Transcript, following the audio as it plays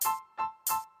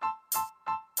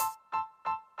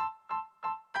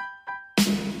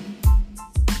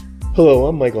Hello,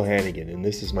 I'm Michael Hannigan, and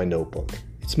this is my notebook.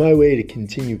 It's my way to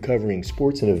continue covering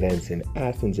sports and events in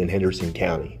Athens and Henderson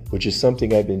County, which is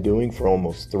something I've been doing for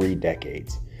almost 3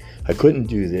 decades. I couldn't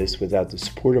do this without the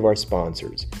support of our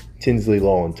sponsors, Tinsley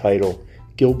Law and Title,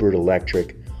 Gilbert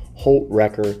Electric, Holt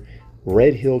Wrecker,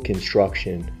 Red Hill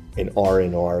Construction, and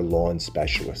R&R Lawn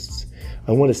Specialists.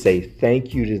 I want to say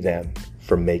thank you to them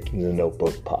for making the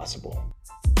notebook possible.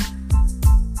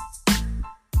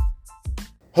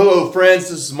 Hello friends,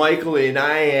 this is Michael and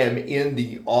I am in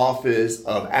the office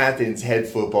of Athens head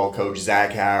football coach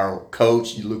Zach Harrell.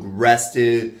 Coach, you look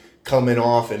rested, coming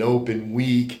off an open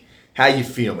week. How you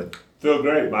feeling? Feel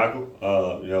great, Michael.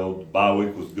 The bye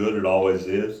week was good. It always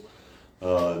is.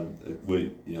 It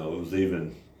was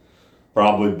even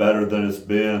probably better than it's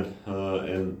been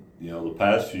in the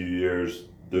past few years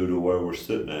due to where we're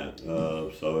sitting at.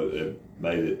 So it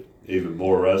made it even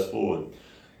more restful,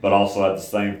 but also at the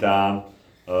same time,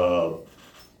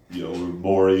 we're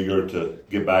more eager to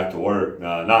get back to work.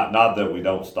 Not that we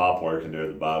don't stop working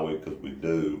during the bye week, because we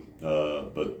do,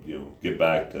 but get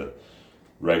back to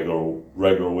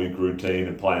regular week routine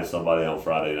and playing somebody on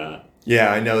Friday night.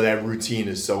 Yeah, I know that routine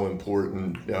is so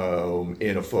important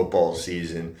in a football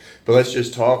season. But let's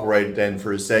just talk right then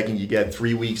for a second. You got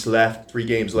 3 weeks left, 3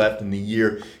 games left in the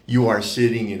year. You are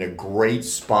sitting in a great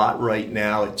spot right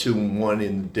now at 2-1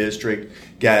 in the district.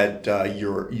 Got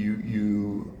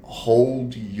you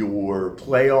hold your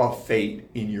playoff fate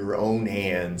in your own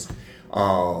hands.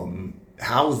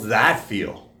 How's that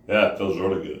feel? Yeah, it feels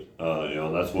really good.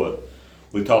 That's what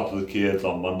we talked to the kids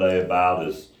on Monday about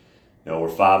is. We're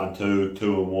 5-2,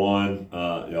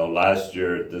 2-1. Last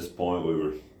year at this point we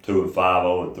were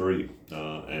 2-5, 0-3.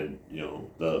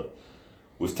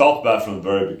 We've talked about from the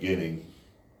very beginning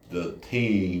the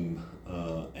team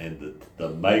and the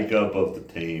makeup of the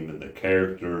team and the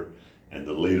character and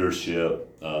the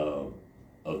leadership of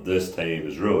this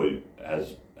team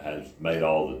has made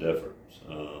all the difference.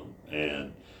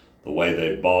 And the way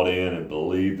they bought in and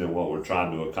believed in what we're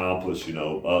trying to accomplish.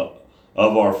 Of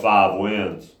our 5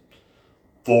 wins.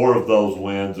 4 of those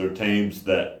wins are teams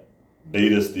that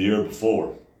beat us the year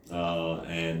before.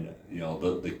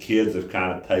 The kids have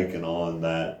kind of taken on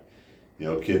that,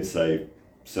 kids say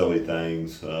silly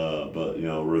things, but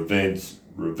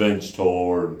revenge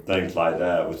tour and things like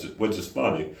that, which is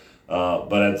funny.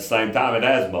 But at the same time, it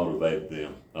has motivated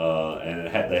them.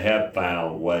 They have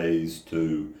found ways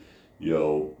to,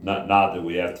 not that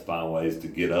we have to find ways to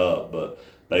get up, but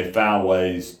they found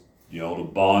ways, to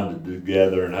bond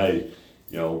together and, hey,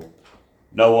 no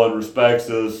one respects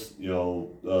us,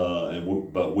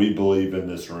 but we believe in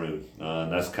this room,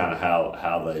 and that's kind of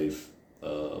how they've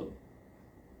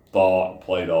thought and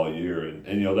played all year, and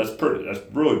that's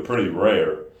really pretty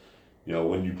rare.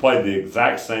 When you play the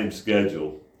exact same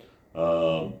schedule,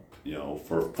 for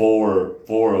four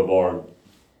of our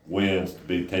wins to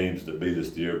be teams that beat us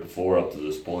the year before up to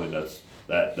this point,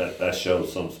 that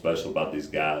shows something special about these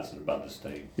guys and about this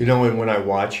team. And when I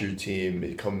watch your team,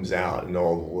 it comes out in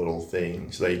all the little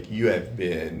things. Like, you have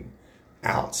been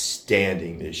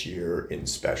outstanding this year in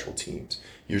special teams.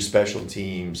 Your special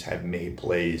teams have made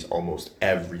plays almost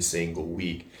every single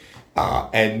week.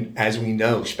 And as we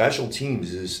know, special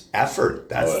teams is effort.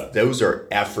 Those are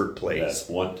effort plays. Yes,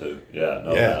 1-2. Yeah,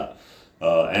 no doubt.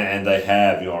 And they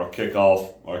have, our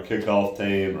kickoff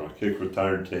team, our kick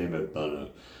return team have done a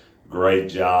great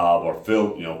job. Our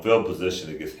field position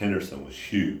against Henderson was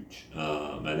huge,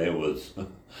 and it was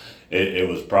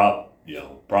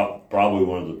probably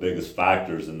one of the biggest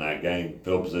factors in that game.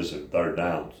 Field position, third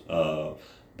downs,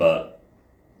 but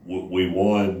we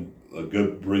won. A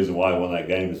good reason why we won that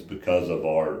game is because of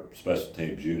our special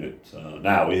teams units.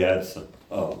 Now we had some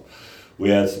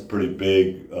pretty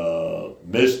big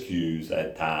miscues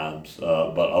at times,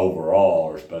 but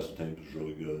overall our special teams was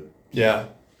really good. Yeah.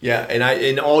 Yeah,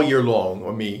 and all year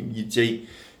long, you'd say,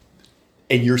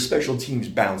 and your special teams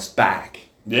bounced back.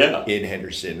 Yeah. In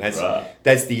Henderson, right.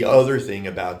 That's the other thing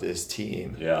about this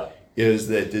team. Yeah. Is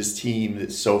that this team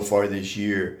that so far this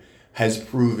year has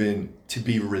proven to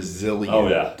be resilient. Oh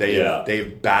yeah.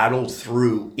 They've battled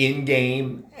through in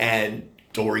game and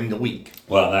during the week.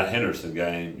 Well, in that Henderson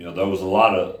game, there was a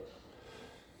lot of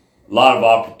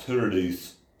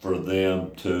opportunities for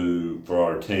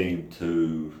our team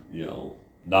to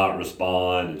not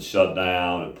respond and shut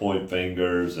down and point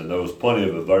fingers, and there was plenty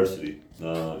of adversity.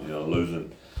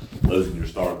 Losing your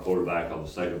starting quarterback on the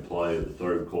second play of the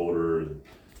third quarter, and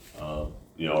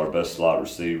our best slot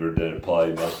receiver didn't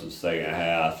play most of the second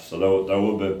half. So there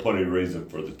would have been plenty of reason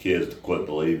for the kids to quit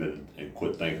believing and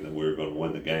quit thinking that we were going to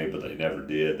win the game, but they never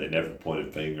did. They never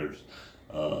pointed fingers.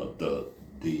 The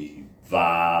the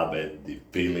vibe and the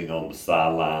feeling on the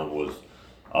sideline was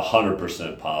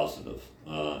 100% positive.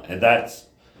 And that's,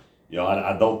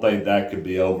 I don't think that could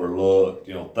be overlooked.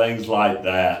 Things like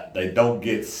that, they don't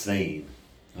get seen,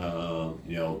 to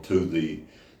the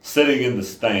sitting in the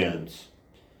stands.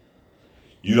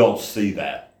 You don't see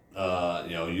that.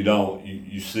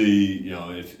 You see,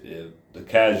 if the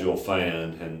casual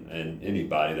fan and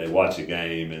anybody, they watch a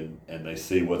game and they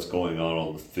see what's going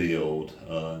on the field,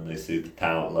 and they see the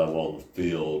talent level on the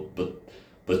field,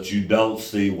 but you don't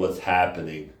see what's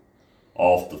happening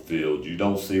off the field. You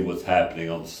don't see what's happening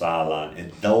on the sideline.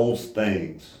 And those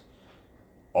things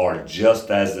are just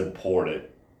as important,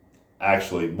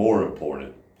 actually more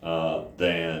important,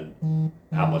 than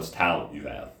how much talent you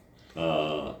have.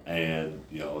 And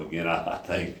again, I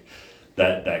think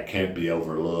that can't be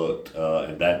overlooked,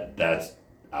 and that's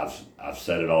I've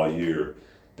said it all year.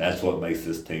 That's what makes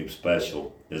this team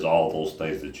special, is all those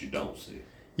things that you don't see.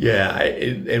 Yeah,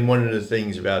 and one of the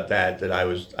things about that I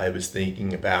was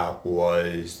thinking about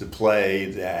was the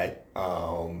play that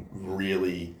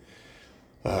really,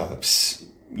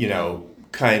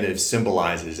 kind of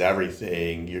symbolizes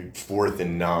everything. You're 4th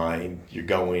and 9. You're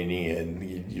going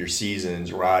in. Your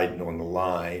season's riding on the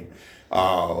line,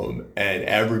 and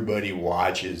everybody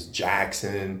watches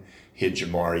Jackson hit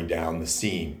Jamari down the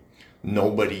seam.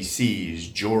 Nobody sees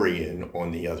Jorian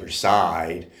on the other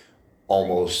side,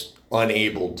 almost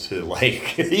unable to,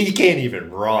 he can't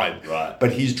even run. Right.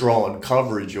 But he's drawing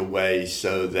coverage away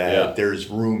so that there's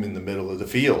room in the middle of the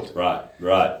field. Right.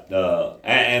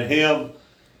 And him,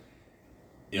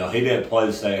 he didn't play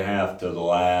the second half to the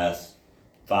last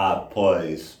 5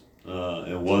 plays.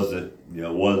 It wasn't,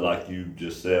 wasn't like you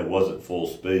just said, wasn't full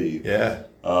speed. Yeah.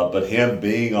 But him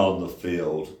being on the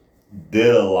field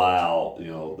did allow,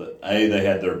 that A, they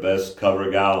had their best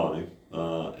cover guy on him,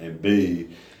 and B,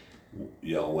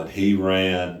 when he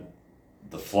ran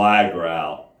the flag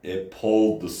route, it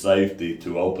pulled the safety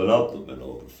to open up the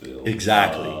middle of the field.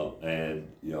 Exactly.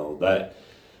 And that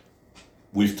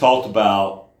we've talked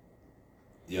about.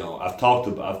 I've talked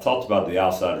about the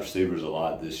outside receivers a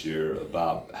lot this year,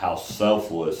 about how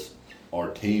selfless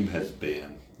our team has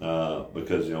been,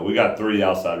 because we got 3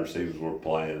 outside receivers we're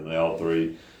playing, and they all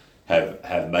 3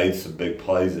 have made some big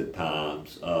plays at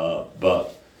times,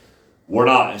 but we're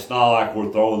not. It's not like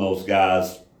we're throwing those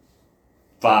guys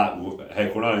 5.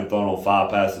 Heck, we're not even throwing on 5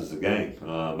 passes a game.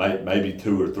 Maybe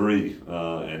 2 or 3,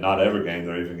 and not every game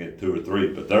they're even getting 2 or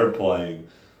 3. But they're playing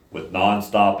with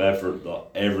nonstop effort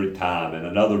every time. And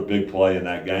another big play in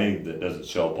that game that doesn't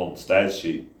show up on the stat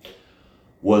sheet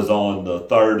was on the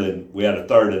 3rd, and we had a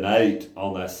 3rd and 8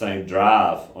 on that same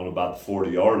drive on about the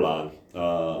 40-yard line,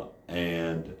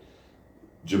 and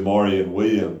Jamarian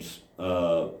Williams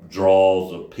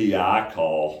draws a PI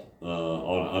call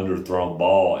on an underthrown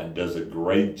ball and does a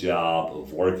great job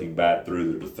of working back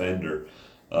through the defender.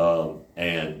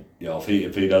 And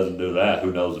if he doesn't do that,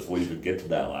 who knows if we even get to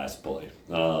that last play.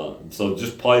 So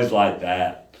just plays like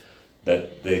that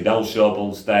they don't show up on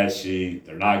the stat sheet.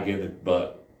 They're not getting it,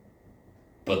 but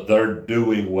they're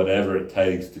doing whatever it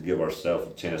takes to give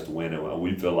ourselves a chance to win. And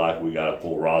we feel like we got a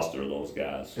full roster of those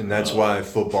guys. And that's why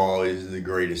football is the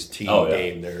greatest team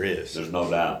game there is. There's no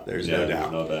doubt. There's no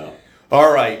doubt.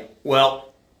 All right.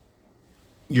 Well,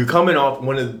 you're coming off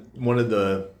one of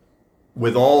the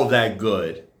with all of that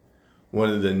good. One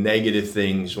of the negative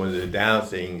things, one of the down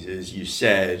things is you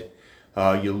said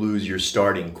you lose your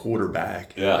starting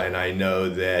quarterback. Yeah. And I know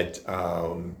that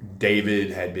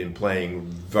David had been playing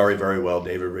very, very well,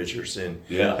 David Richardson.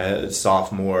 Yeah.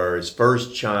 Sophomore, his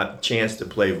first chance to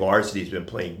play varsity. He's been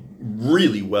playing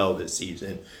really well this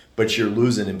season, but you're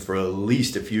losing him for at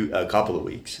least a couple of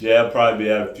weeks. Yeah, probably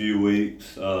be out a few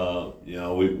weeks. We're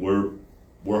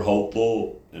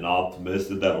hopeful and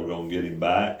optimistic that we're going to get him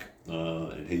back,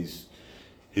 and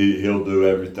he'll do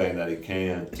everything that he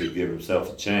can to give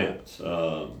himself a chance.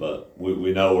 But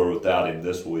we know we're without him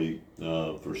this week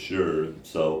for sure.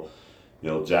 So,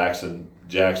 Jackson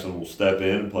will step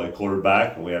in and play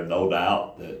quarterback, and we have no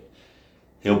doubt that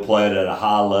he'll play it at a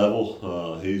high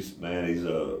level. He's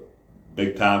a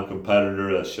big time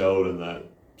competitor that showed in that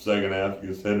second half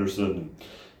against Henderson.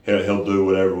 And he'll do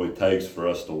whatever it takes for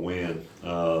us to win.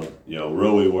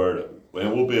 Really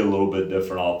and we'll be a little bit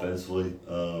different offensively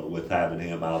with having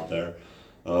him out there.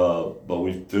 But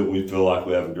we feel like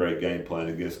we have a great game plan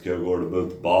against Kilgore to move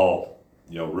the ball.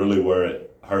 Really where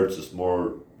it hurts us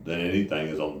more than anything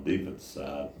is on the defense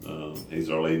side.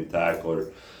 He's our leading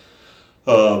tackler.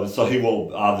 So he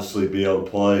won't obviously be able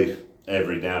to play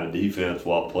every down in defense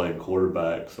while playing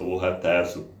quarterback. So we'll have to have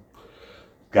some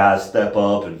guys step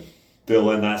up and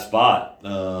fill in that spot.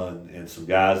 And some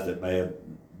guys that may have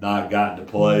not gotten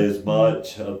to play as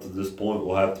much up to this point.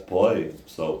 We'll have to play.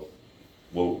 So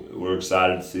we're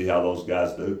excited to see how those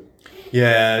guys do.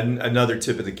 Yeah, another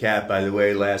tip of the cap, by the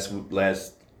way, last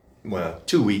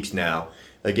 2 weeks now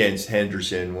against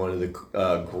Henderson, one of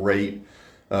the great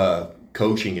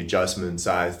coaching adjustments.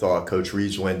 I thought Coach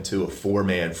Reeves went to a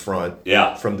 4-man front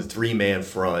from the 3-man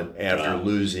front after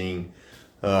losing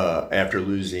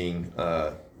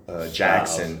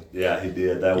Jackson. Yeah, he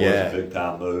did. That was a big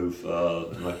time move.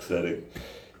 Like I said,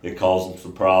 it caused him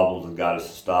some problems and got us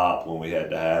to stop when we had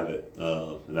to have it.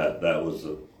 That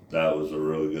was a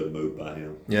really good move by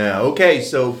him. Yeah. Okay.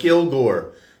 So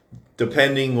Kilgore,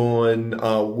 depending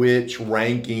on which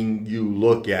ranking you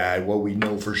look at, what we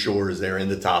know for sure is they're in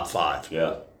the top 5.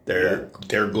 Yeah. They're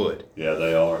good. Yeah,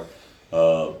 they are.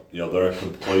 They're a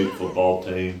complete football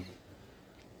team.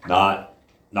 Not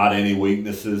any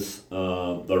weaknesses.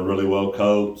 They're really well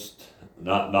coached.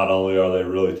 Not only are they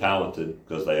really talented,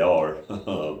 because they are,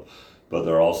 but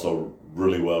they're also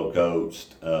really well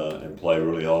coached and play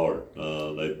really hard.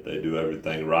 They do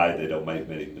everything right. They don't make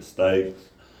many mistakes.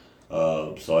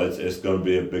 So it's going to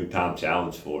be a big time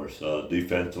challenge for us.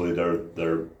 Defensively, they're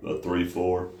a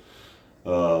 3-4.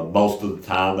 Most of the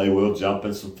time, they will jump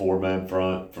in some 4-man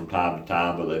front from time to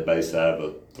time, but they base out of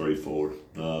a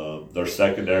 3-4. Their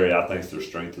secondary, I think, is their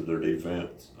strength of their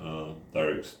defense.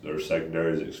 Their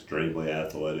secondary is extremely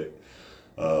athletic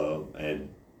and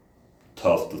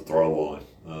tough to throw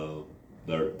on.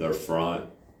 Their front,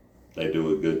 they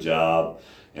do a good job,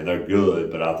 and they're good,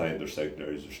 but I think their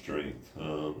secondary is their strength.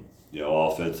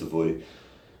 Offensively,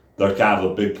 they're kind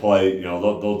of a big play.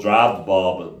 They'll drive the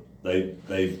ball, but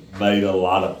they've made a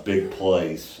lot of big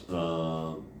plays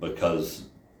because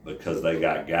they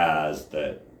got guys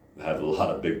that have a lot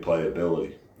of big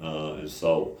playability. And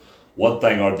so one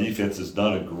thing our defense has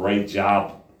done a great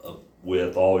job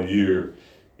with all year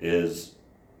is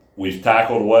we've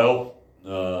tackled well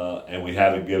and we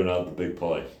haven't given up the big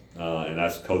play. And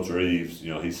that's Coach Reeves.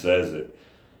 He says it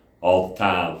all the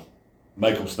time.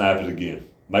 Make them snap it again.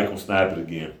 Make them snap it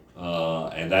again.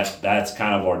 And that's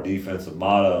kind of our defensive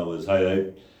motto is,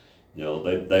 hey,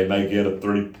 they may get a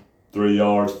 3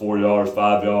 yards, 4 yards,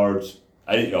 5 yards,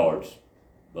 8 yards,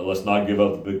 but let's not give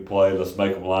up the big play. Let's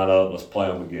make them line up. Let's play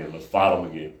them again. Let's fight them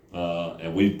again.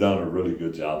 And we've done a really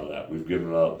good job of that. We've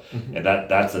given up, and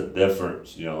that's a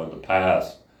difference. In the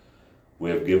past, we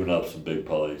have given up some big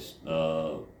plays,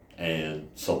 and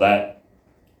so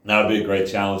that'll be a great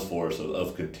challenge for us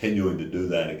of continuing to do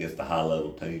that against a high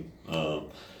level team.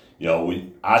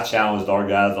 I challenged our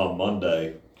guys on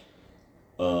Monday.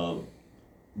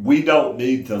 We don't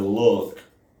need to look.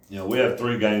 We have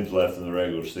 3 games left in the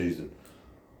regular season.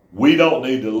 We don't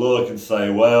need to look and say,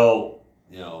 well,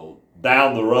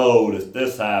 down the road, if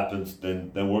this happens,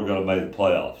 then we're going to make the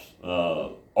playoffs.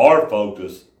 Our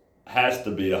focus has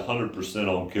to be 100%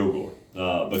 on Kilgore.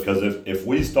 Because if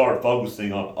we start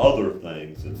focusing on other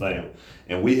things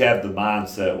and we have the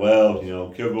mindset, well,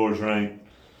 Kilgore's ranked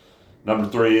number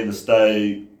 3 in the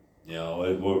state,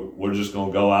 we're just going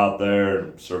to go out there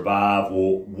and survive.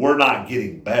 Well, we're not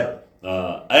getting better.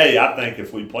 I think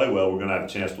if we play well, we're going to have a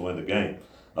chance to win the game.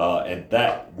 And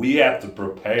that we have to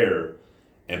prepare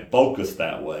and focus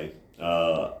that way.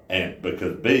 And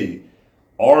because B,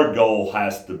 our goal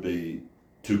has to be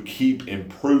to keep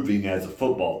improving as a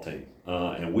football team.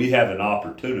 And we have an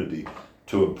opportunity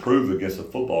to improve against a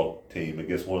football team,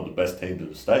 against one of the best teams in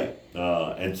the state.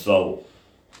 And so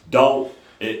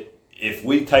if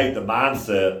we take the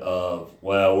mindset of,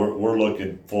 well, we're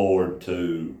looking forward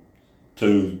to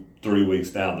 2-3 weeks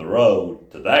down the road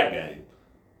to that game,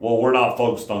 well, we're not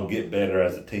focused on getting better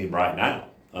as a team right now.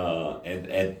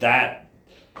 And that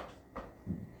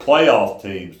playoff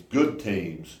teams, good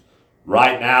teams,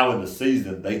 right now in the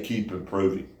season, they keep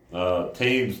improving.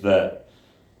 Teams that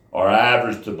are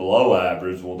average to below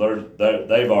average, well,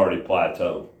 they've already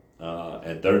plateaued,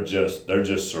 and they're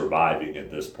just surviving at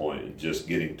this point and just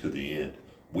getting to the end.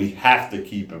 We have to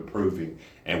keep improving,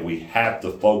 and we have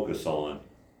to focus on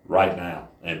right now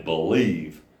and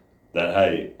believe that,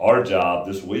 hey, our job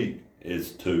this week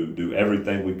is to do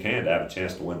everything we can to have a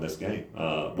chance to win this game.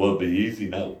 Will it be easy?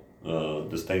 No.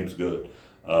 This team's good.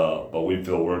 But we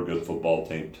feel we're a good football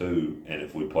team too, and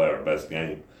if we play our best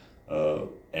game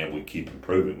and we keep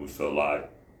improving, we feel like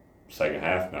second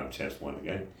half we have a chance to win the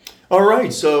game. All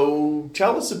right, so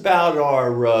tell us about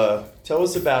our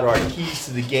keys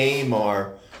to the game,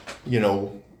 our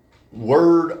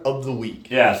word of the week.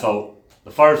 Yeah, so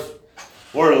the first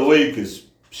word of the week is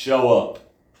show up,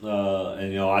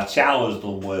 and I challenged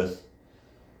them with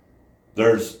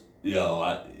you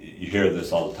hear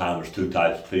this all the time. There's 2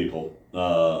 types of people.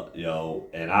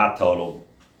 And I told them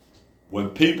when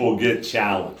people get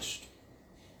challenged,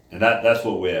 and that's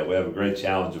what we have. We have a great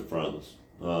challenge in front of us,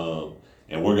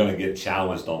 and we're going to get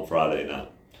challenged on Friday night.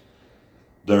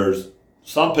 There's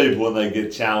some people when they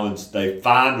get challenged, they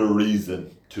find a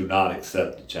reason to not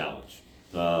accept the challenge.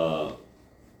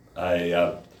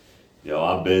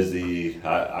 I'm busy.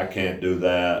 I can't do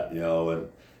that.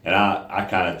 And I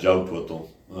kind of joked with them.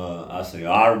 I said,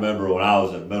 I remember when I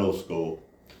was in middle school.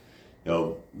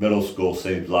 Middle school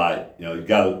seems like you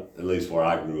got to, at least where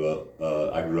I grew up.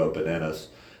 I grew up in Ennis.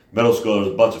 Middle school,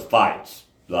 there's a bunch of fights.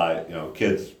 Like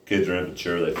kids are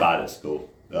immature. They fight at school,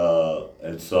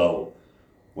 and so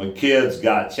when kids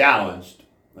got challenged,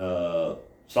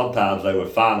 sometimes they would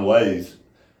find ways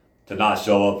to not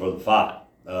show up for the fight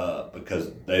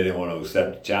because they didn't want to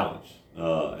accept the challenge.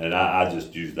 And I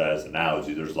just use that as an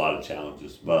analogy. There's a lot of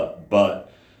challenges, but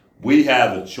we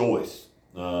have a choice.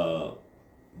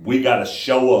 We got to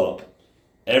show up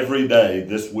every day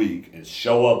this week and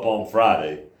show up on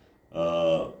Friday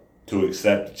to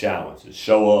accept the challenge and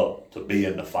show up to be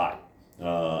in the fight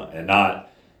and not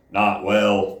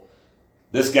well.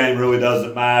 This game really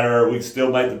doesn't matter. We can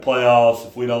still make the playoffs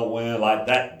if we don't win. Like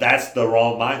that. That's the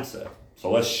wrong mindset.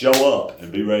 So let's show up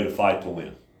and be ready to fight to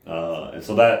win. And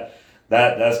so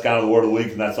that's kind of the word of the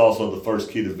week, and that's also the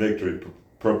first key to victory.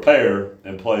 Prepare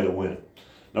and play to win.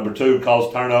 Number 2,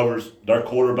 cause turnovers. Their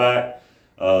quarterback,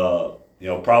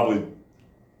 probably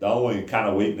the only kind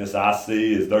of weakness I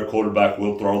see is their quarterback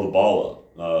will throw the ball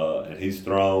up. And he's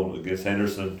thrown against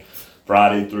Henderson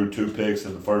Friday, threw 2 picks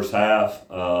in the first half.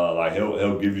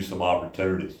 He'll give you some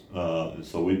opportunities. And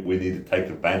so we need to take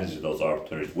advantage of those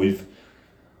opportunities.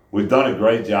 We've done a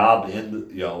great job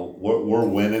we're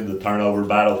winning the turnover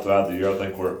battle throughout the year. I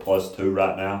think we're at +2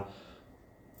 right now.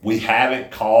 We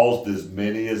haven't caused as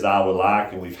many as I would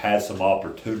like, and we've had some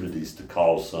opportunities to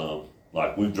cause some.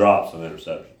 Like we've dropped some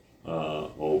interceptions.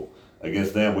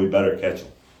 Against them, we better catch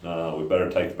them. We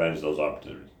better take advantage of those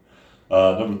opportunities.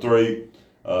 Number 3,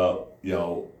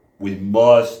 we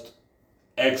must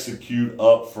execute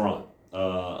up front,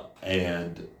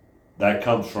 and that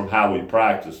comes from how we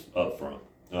practice up front.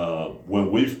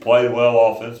 When we've played well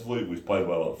offensively, we've played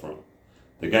well up front.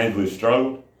 The games we've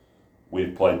struggled,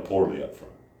 we've played poorly up front.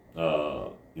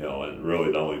 And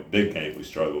really the only big game we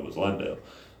struggled was Lindale.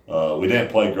 We didn't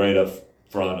play great up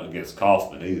front against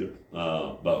Kaufman either,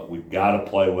 but we've got to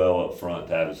play well up front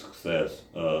to have success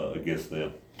against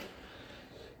them.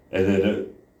 And then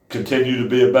continue to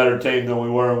be a better team than we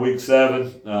were in week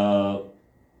 7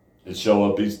 and show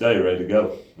up each day ready to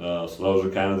go. So those are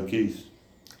kind of the keys.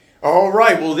 All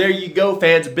right, well, there you go,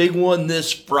 fans. Big one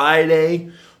this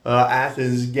Friday.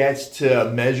 Athens gets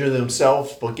to measure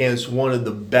themselves against one of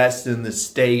the best in the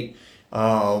state.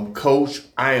 Coach,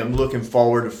 I am looking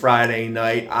forward to Friday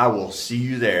night. I will see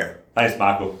you there. Thanks,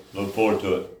 Michael. Look forward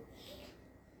to it.